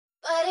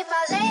if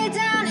I lay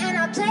down and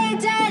I play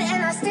dead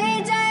and I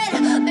stay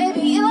dead,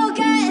 baby, you'll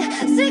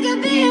get sick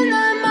of being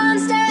the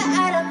monster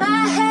out of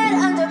my head,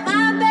 under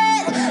my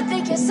bed,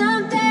 thinking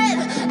something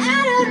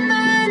out of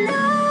my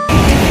nose.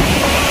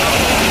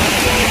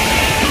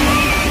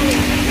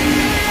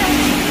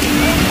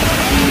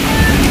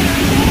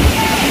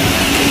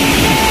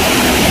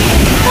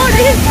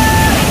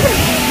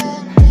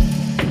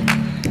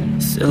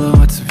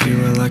 Silhouettes of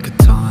you are like a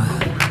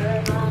taunt.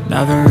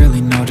 Never really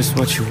know just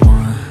what you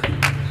want.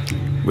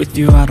 With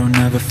you I don't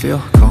ever feel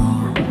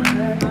calm.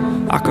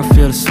 I can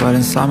feel the sweat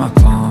inside my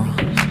palms.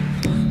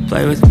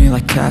 Play with me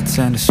like cats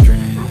and a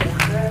string.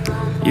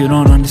 You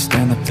don't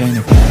understand the pain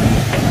of pain.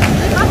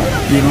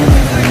 You don't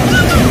ever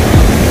wanna do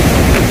it.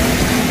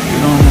 You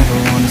don't ever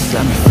wanna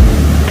set me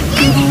free.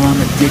 You know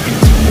I'm addicted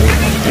to you.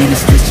 And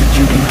it's twisted,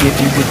 you can get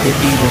you with the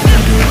evil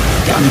voodoo.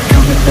 Got me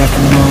coming back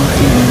for more,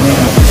 even when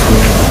I'm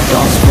true.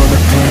 Thoughts full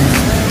of pins,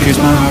 pierce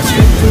my heart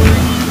straight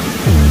through.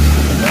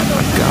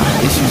 I got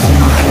issues in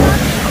my head.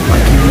 I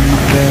like you in my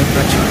bed,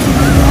 but you keep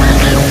me on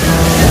red.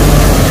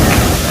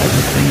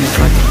 Everything is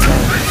like a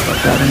test. Stop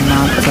that in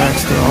my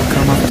text, or I'll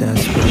come off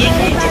desperate. If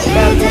I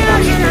lay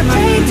down and I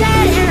play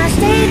dead and I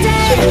stay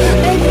dead,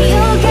 baby,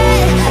 you'll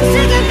get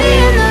sick of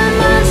being the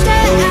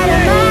monster out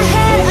of my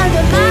head,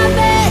 under my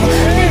bed,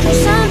 thinking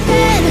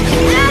something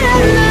out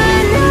of my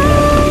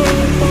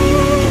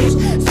nose,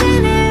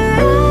 saying it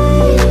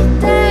right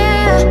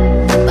there.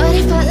 But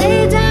if I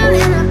lay down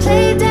and I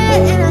play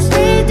dead and I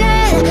stay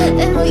dead,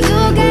 then will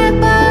you get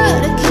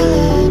bored of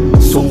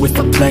killing? So if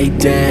I play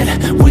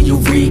dead, will you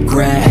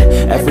regret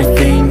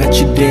everything that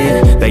you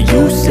did, that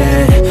you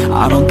said?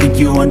 I don't think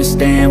you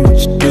understand what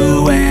you're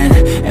doing,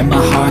 and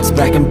my heart's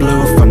black and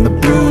blue from the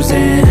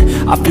bruising.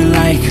 I feel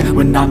like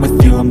when I'm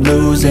with you I'm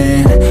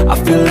losing. I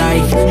feel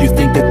like you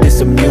think that this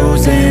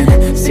amusing,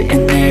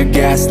 sitting there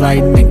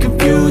gaslighting and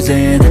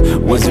confusing.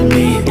 Was it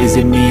me? Is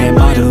it me? Am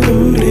I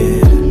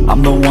deluded?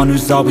 I'm the one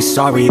who's always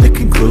sorry, the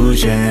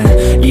conclusion.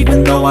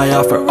 Even though I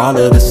offer all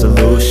of the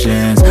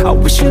solutions, I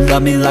wish you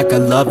loved me like I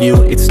love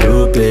you, it's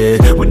stupid.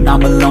 When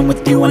I'm alone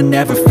with you I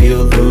never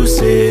feel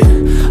lucid.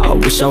 I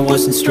wish I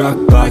wasn't struck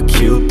by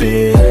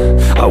Cupid.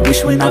 I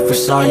wish when I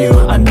first saw you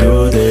I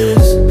knew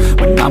this.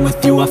 When I'm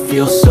with you I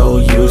feel so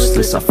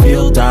useless. I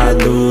feel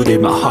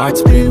diluted, my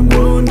heart's been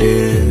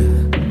wounded.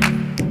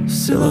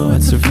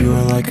 Silhouettes of you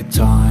are like a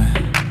taunt.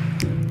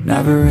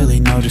 Never really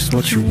know just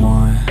what you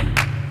want.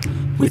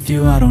 With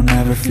you I don't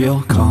ever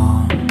feel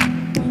calm.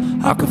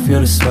 I can feel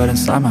the sweat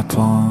inside my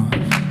palms.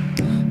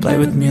 Play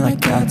with me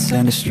like cats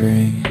and a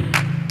string.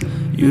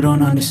 You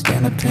don't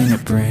understand the pain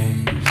it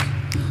brings.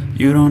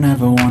 You don't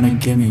ever wanna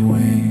give me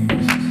wings.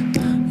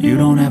 You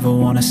don't ever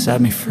wanna set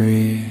me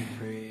free.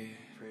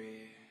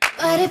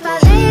 But if I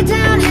lay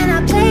down and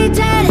I play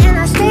dead and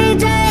I stay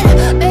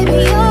dead,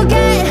 baby, you'll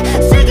get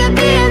sick of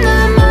being the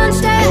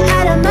monster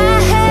out of my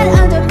head,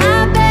 under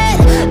my bed,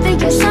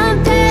 thinking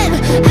something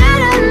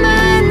out of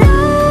my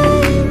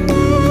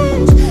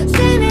nightmares,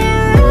 saying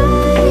it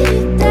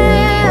right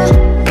there.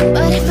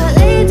 But if I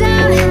lay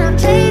down and I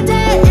play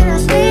dead and I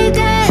stay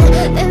dead,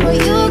 then will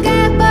you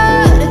get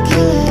bored of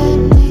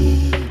killing me?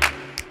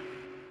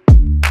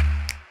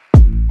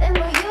 Then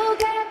will you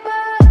get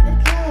bored of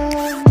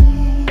killing me?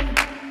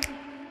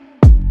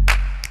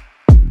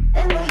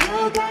 And will you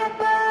get